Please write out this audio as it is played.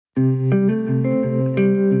Welcome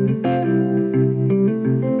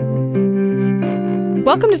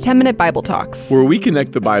to 10-Minute Bible Talks, where we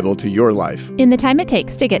connect the Bible to your life in the time it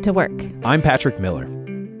takes to get to work. I'm Patrick Miller.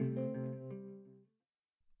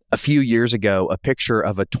 A few years ago, a picture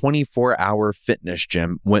of a 24-hour fitness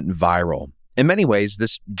gym went viral. In many ways,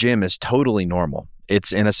 this gym is totally normal.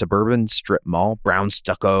 It's in a suburban strip mall, brown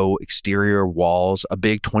stucco, exterior walls, a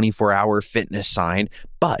big 24-hour fitness sign.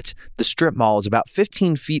 But the strip mall is about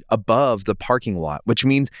 15 feet above the parking lot, which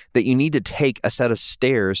means that you need to take a set of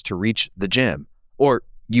stairs to reach the gym. Or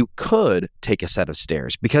you could take a set of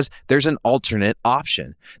stairs because there's an alternate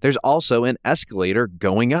option. There's also an escalator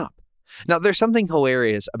going up. Now, there's something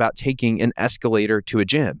hilarious about taking an escalator to a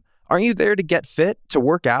gym. Aren't you there to get fit, to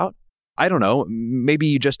work out? I don't know, maybe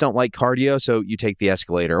you just don't like cardio, so you take the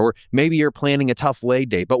escalator. Or maybe you're planning a tough leg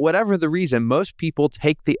day. But whatever the reason, most people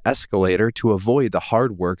take the escalator to avoid the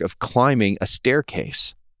hard work of climbing a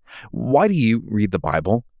staircase. Why do you read the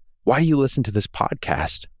Bible? Why do you listen to this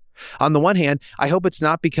podcast? On the one hand, I hope it's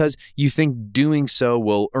not because you think doing so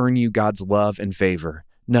will earn you God's love and favor.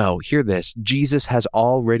 No, hear this. Jesus has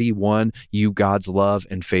already won you God's love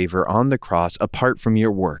and favor on the cross apart from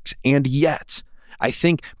your works. And yet, I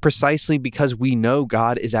think precisely because we know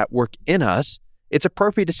God is at work in us, it's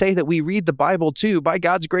appropriate to say that we read the Bible to, by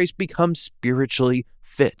God's grace, become spiritually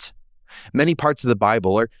fit. Many parts of the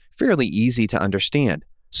Bible are fairly easy to understand.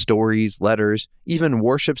 Stories, letters, even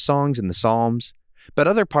worship songs in the Psalms. But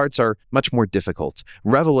other parts are much more difficult.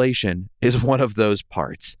 Revelation is one of those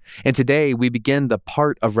parts. And today we begin the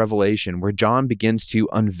part of Revelation where John begins to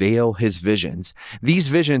unveil his visions. These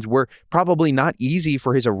visions were probably not easy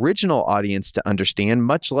for his original audience to understand,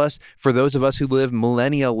 much less for those of us who live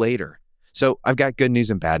millennia later. So I've got good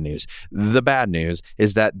news and bad news. The bad news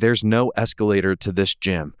is that there's no escalator to this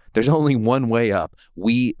gym. There's only one way up.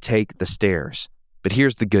 We take the stairs. But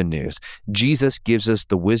here's the good news. Jesus gives us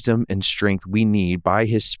the wisdom and strength we need by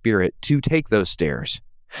his Spirit to take those stairs.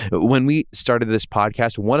 When we started this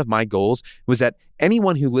podcast, one of my goals was that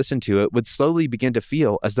anyone who listened to it would slowly begin to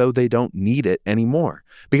feel as though they don't need it anymore.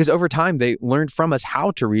 Because over time, they learned from us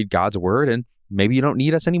how to read God's word, and maybe you don't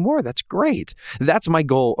need us anymore. That's great. That's my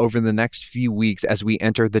goal over the next few weeks as we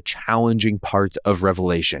enter the challenging parts of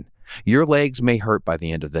Revelation. Your legs may hurt by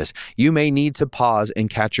the end of this. You may need to pause and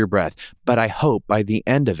catch your breath, but I hope by the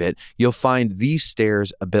end of it, you'll find these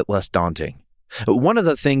stairs a bit less daunting. One of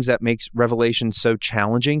the things that makes Revelation so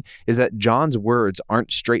challenging is that John's words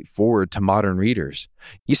aren't straightforward to modern readers.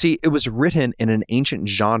 You see, it was written in an ancient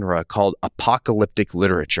genre called apocalyptic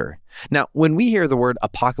literature. Now, when we hear the word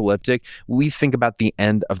apocalyptic, we think about the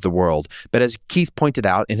end of the world. But as Keith pointed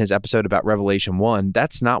out in his episode about Revelation 1,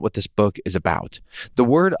 that's not what this book is about. The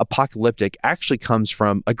word apocalyptic actually comes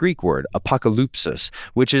from a Greek word, apokalypsis,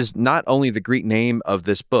 which is not only the Greek name of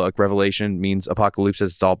this book. Revelation means apocalypsis,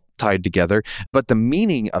 it's all tied together. But the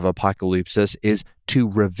meaning of apocalypsis is to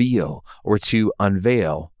reveal or to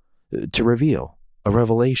unveil, to reveal a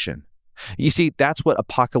revelation. You see, that's what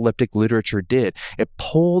apocalyptic literature did. It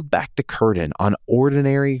pulled back the curtain on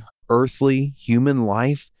ordinary, earthly, human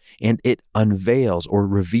life, and it unveils or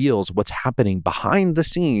reveals what's happening behind the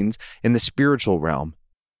scenes in the spiritual realm.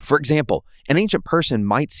 For example, an ancient person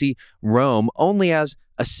might see Rome only as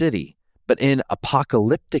a city, but in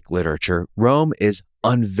apocalyptic literature, Rome is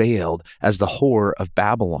unveiled as the horror of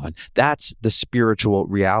Babylon. That's the spiritual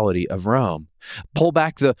reality of Rome. Pull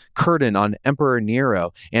back the curtain on Emperor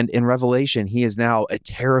Nero, and in Revelation, he is now a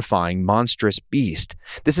terrifying, monstrous beast.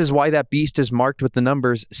 This is why that beast is marked with the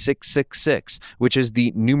numbers 666, which is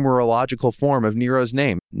the numerological form of Nero's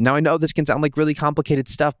name. Now, I know this can sound like really complicated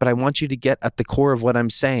stuff, but I want you to get at the core of what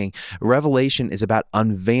I'm saying. Revelation is about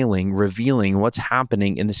unveiling, revealing what's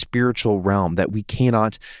happening in the spiritual realm that we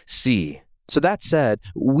cannot see. So that said,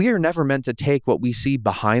 we are never meant to take what we see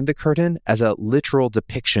behind the curtain as a literal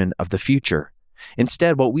depiction of the future.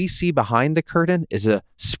 Instead, what we see behind the curtain is a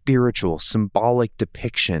spiritual, symbolic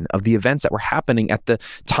depiction of the events that were happening at the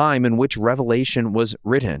time in which Revelation was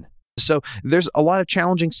written. So there's a lot of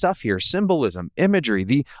challenging stuff here: symbolism, imagery,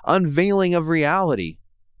 the unveiling of reality.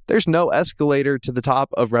 There's no escalator to the top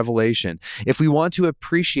of Revelation. If we want to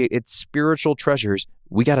appreciate its spiritual treasures,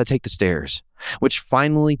 we got to take the stairs, which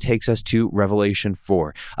finally takes us to Revelation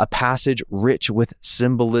 4, a passage rich with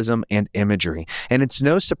symbolism and imagery. And it's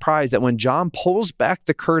no surprise that when John pulls back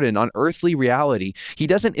the curtain on earthly reality, he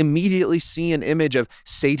doesn't immediately see an image of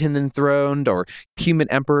Satan enthroned or human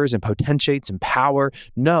emperors and potentates in power.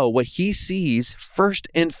 No, what he sees first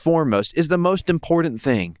and foremost is the most important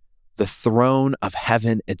thing: the throne of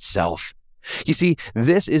heaven itself. You see,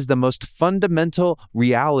 this is the most fundamental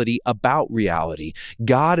reality about reality.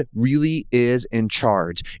 God really is in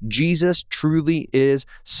charge. Jesus truly is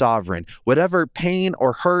sovereign. Whatever pain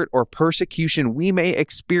or hurt or persecution we may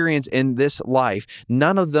experience in this life,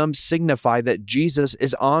 none of them signify that Jesus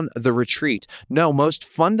is on the retreat. No, most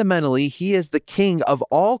fundamentally, he is the king of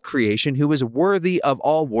all creation who is worthy of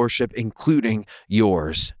all worship, including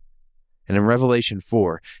yours. And in Revelation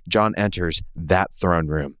 4, John enters that throne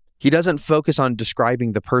room. He doesn't focus on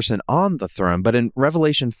describing the person on the throne, but in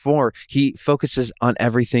Revelation 4, he focuses on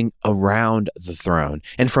everything around the throne.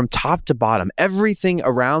 And from top to bottom, everything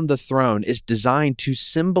around the throne is designed to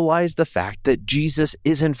symbolize the fact that Jesus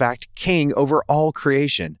is in fact king over all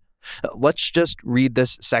creation. Let's just read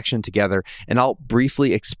this section together, and I'll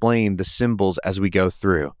briefly explain the symbols as we go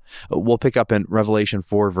through. We'll pick up in Revelation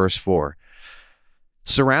 4, verse 4.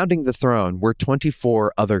 Surrounding the throne were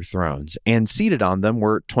 24 other thrones, and seated on them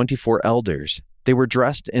were 24 elders. They were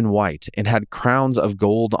dressed in white and had crowns of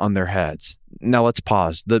gold on their heads. Now let's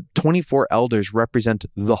pause. The 24 elders represent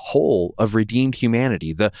the whole of redeemed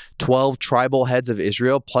humanity, the 12 tribal heads of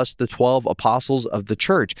Israel plus the 12 apostles of the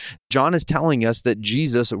church. John is telling us that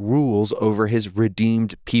Jesus rules over his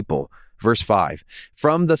redeemed people. Verse 5,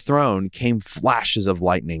 from the throne came flashes of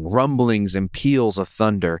lightning, rumblings and peals of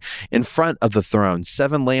thunder. In front of the throne,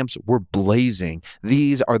 7 lamps were blazing.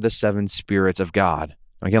 These are the 7 spirits of God.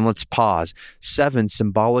 Again, let's pause. 7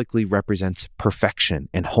 symbolically represents perfection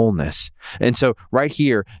and wholeness. And so right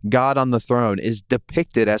here, God on the throne is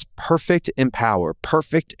depicted as perfect in power,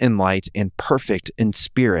 perfect in light, and perfect in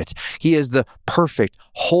spirit. He is the perfect,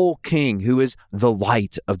 whole king who is the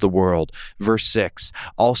light of the world. Verse 6,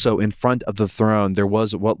 also in front of the throne, there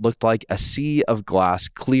was what looked like a sea of glass,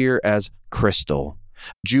 clear as crystal.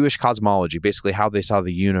 Jewish cosmology, basically how they saw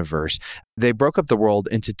the universe, they broke up the world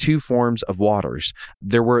into 2 forms of waters.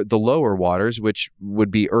 There were the lower waters, which would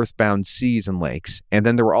be earthbound seas and lakes. And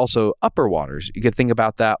then there were also upper waters. You could think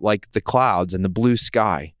about that like the clouds and the blue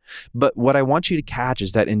sky. But what I want you to catch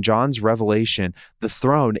is that in John's revelation, the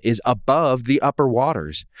throne is above the upper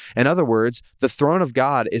waters. In other words, the throne of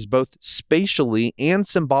God is both spatially and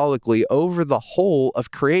symbolically over the whole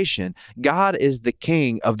of creation. God is the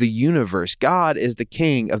king of the universe. God is the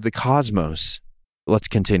king of the cosmos. Let's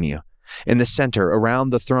continue. In the center, around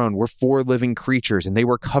the throne, were 4 living creatures, and they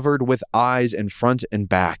were covered with eyes in front and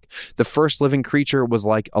back. The first living creature was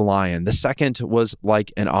like a lion. The second was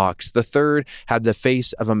like an ox. The third had the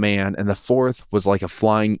face of a man, and the fourth was like a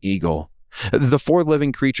flying eagle. The 4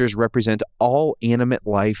 living creatures represent all animate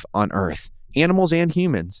life on earth, animals and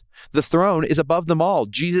humans. The throne is above them all.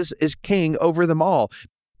 Jesus is king over them all.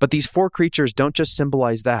 But these 4 creatures don't just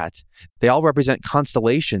symbolize that. They all represent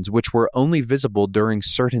constellations which were only visible during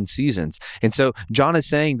certain seasons. And so John is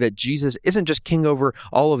saying that Jesus isn't just king over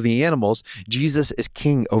all of the animals. Jesus is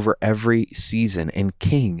king over every season and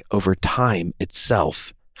king over time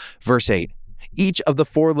itself. Verse 8. Each of the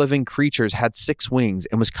 4 living creatures had 6 wings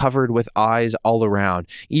and was covered with eyes all around,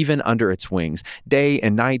 even under its wings. Day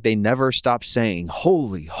and night they never stopped saying,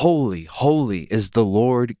 "Holy, holy, holy is the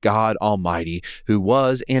Lord God Almighty, who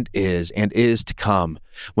was and is to come."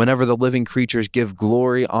 Whenever the living creatures give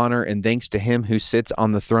glory, honor, and thanks to him who sits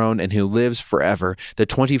on the throne and who lives forever, the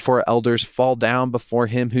 24 elders fall down before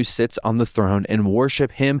him who sits on the throne and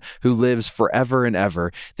worship him who lives forever and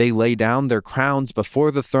ever. They lay down their crowns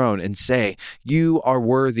before the throne and say, "You are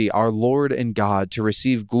worthy, our Lord and God, to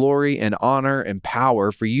receive glory and honor and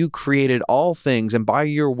power, for you created all things, and by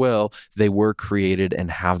your will they were created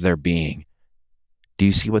and have their being." Do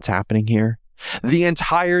you see what's happening here? The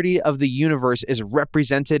entirety of the universe is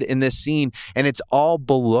represented in this scene, and it's all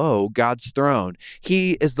below God's throne.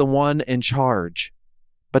 He is the one in charge.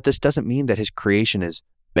 But this doesn't mean that his creation is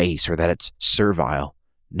base or that it's servile.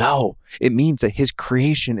 No, it means that his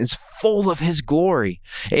creation is full of his glory,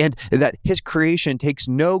 and that his creation takes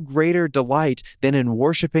no greater delight than in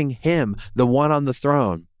worshiping him, the one on the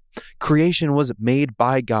throne. Creation was made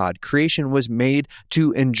by God. Creation was made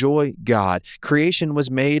to enjoy God. Creation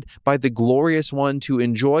was made by the glorious one to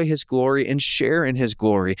enjoy his glory and share in his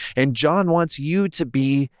glory. And John wants you to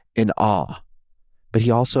be in awe. But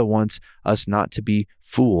he also wants us not to be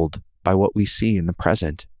fooled by what we see in the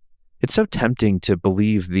present. It's so tempting to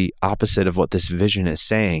believe the opposite of what this vision is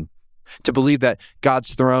saying, to believe that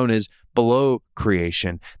God's throne is below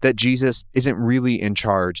creation, that Jesus isn't really in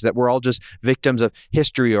charge, that we're all just victims of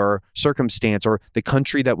history or circumstance or the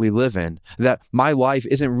country that we live in, that my life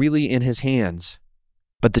isn't really in his hands.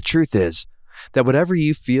 But the truth is that whatever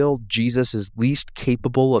you feel Jesus is least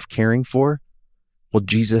capable of caring for, well,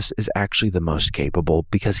 Jesus is actually the most capable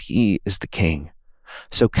because he is the king.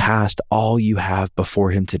 So cast all you have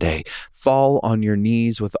before him today. Fall on your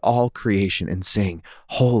knees with all creation and sing,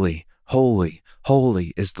 Holy, holy,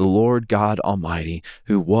 holy is the Lord God Almighty,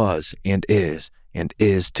 who was and is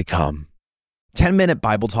to come. 10-Minute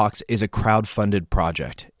Bible Talks is a crowd-funded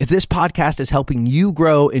project. If this podcast is helping you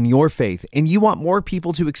grow in your faith and you want more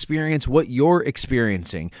people to experience what you're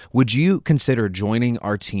experiencing, would you consider joining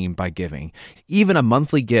our team by giving? Even a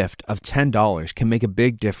monthly gift of $10 can make a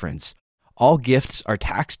big difference. All gifts are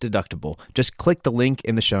tax deductible. Just click the link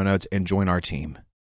in the show notes and join our team.